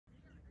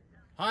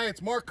Hi,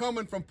 it's Mark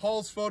Comon from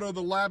Paul's Photo,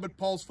 the lab at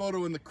Paul's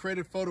Photo and the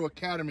Creative Photo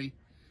Academy.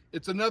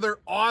 It's another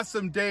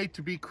awesome day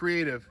to be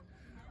creative.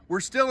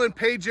 We're still in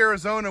Page,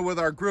 Arizona with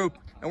our group,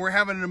 and we're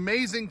having an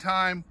amazing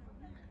time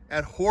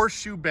at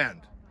Horseshoe Bend.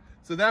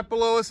 So that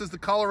below us is the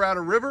Colorado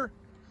River.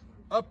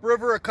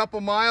 Upriver a couple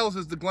miles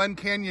is the Glen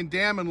Canyon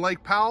Dam and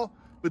Lake Powell.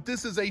 But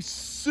this is a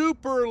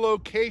super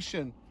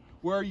location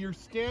where you're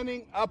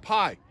standing up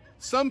high.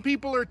 Some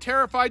people are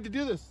terrified to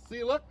do this.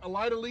 See, look,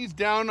 Elida Lee's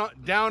down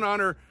on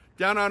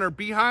her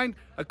behind.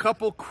 A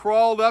couple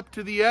crawled up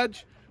to the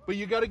edge, but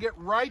you got to get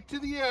right to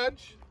the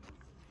edge.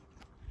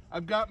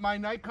 I've got my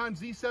Nikon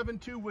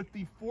Z7 II with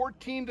the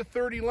 14 to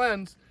 30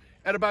 lens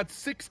at about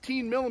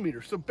 16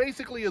 millimeters. So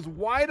basically as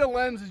wide a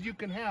lens as you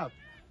can have,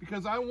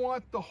 because I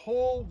want the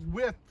whole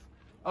width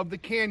of the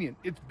canyon.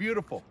 It's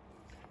beautiful.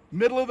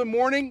 Middle of the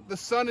morning, the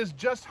sun is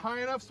just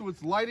high enough so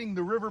it's lighting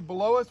the river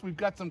below us. We've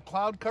got some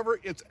cloud cover.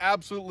 It's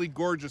absolutely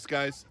gorgeous,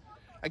 guys.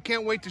 I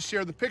can't wait to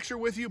share the picture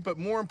with you, but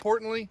more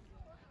importantly,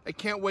 I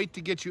can't wait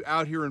to get you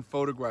out here and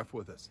photograph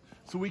with us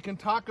so we can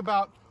talk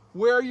about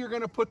where you're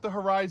going to put the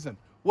horizon,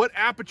 what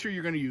aperture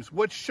you're going to use,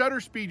 what shutter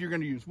speed you're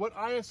going to use, what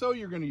ISO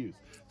you're going to use.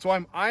 So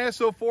I'm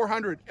ISO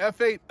 400,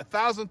 f8,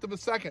 1,000th of a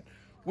second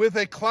with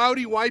a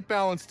cloudy white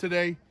balance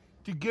today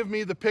to give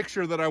me the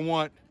picture that I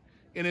want,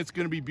 and it's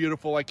going to be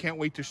beautiful. I can't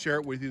wait to share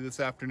it with you this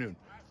afternoon.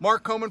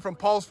 Mark Comon from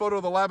Paul's Photo,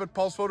 the lab at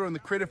Paul's Photo and the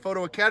Creative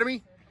Photo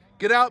Academy.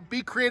 Get out,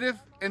 be creative,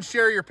 and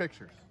share your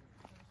pictures.